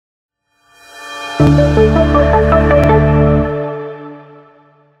Hi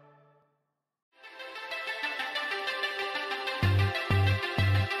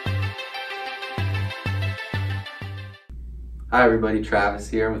everybody, Travis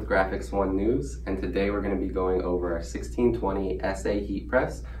here with Graphics One News, and today we're going to be going over our 1620 SA heat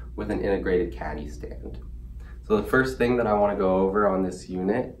press with an integrated Caddie stand. So the first thing that I want to go over on this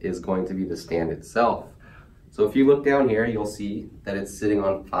unit is going to be the stand itself. So if you look down here, you'll see that it's sitting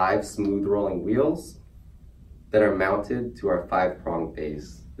on 5 smooth rolling wheels that are mounted to our 5-prong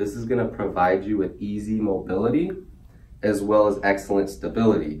base. This is going to provide you with easy mobility as well as excellent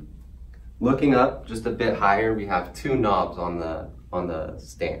stability. Looking up just a bit higher, we have 2 knobs on the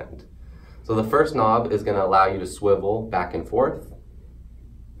stand. So the first knob is going to allow you to swivel back and forth.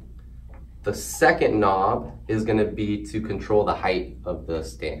 The second knob is going to be to control the height of the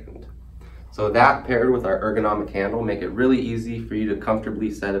stand. So that paired with our ergonomic handle make it really easy for you to comfortably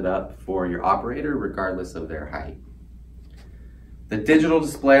set it up for your operator regardless of their height. The digital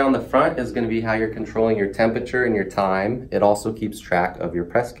display on the front is going to be how you're controlling your temperature and your time. It also keeps track of your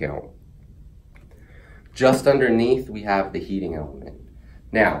press count. Just underneath, we have the heating element.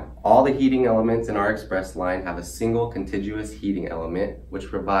 Now, all the heating elements in our Express line have a single contiguous heating element, which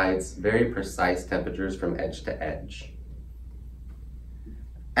provides very precise temperatures from edge to edge.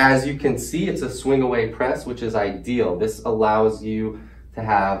 As you can see, it's a swing away press, which is ideal. This allows you to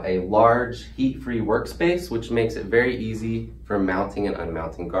have a large heat-free workspace, which makes it very easy for mounting and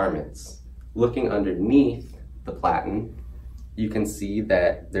unmounting garments. Looking underneath the platen, you can see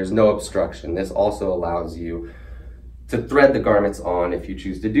that there's no obstruction. This also allows you to thread the garments on if you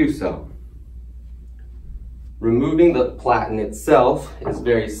choose to do so. Removing the platen itself is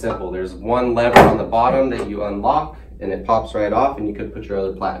very simple. There's one lever on the bottom that you unlock and it pops right off, and you could put your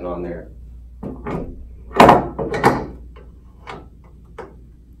other platen on there.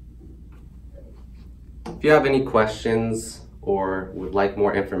 If you have any questions or would like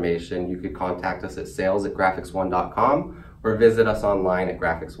more information, you could contact us at sales@graphicsone.com or visit us online at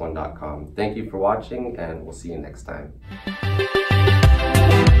graphicsone.com. Thank you for watching, and we'll see you next time.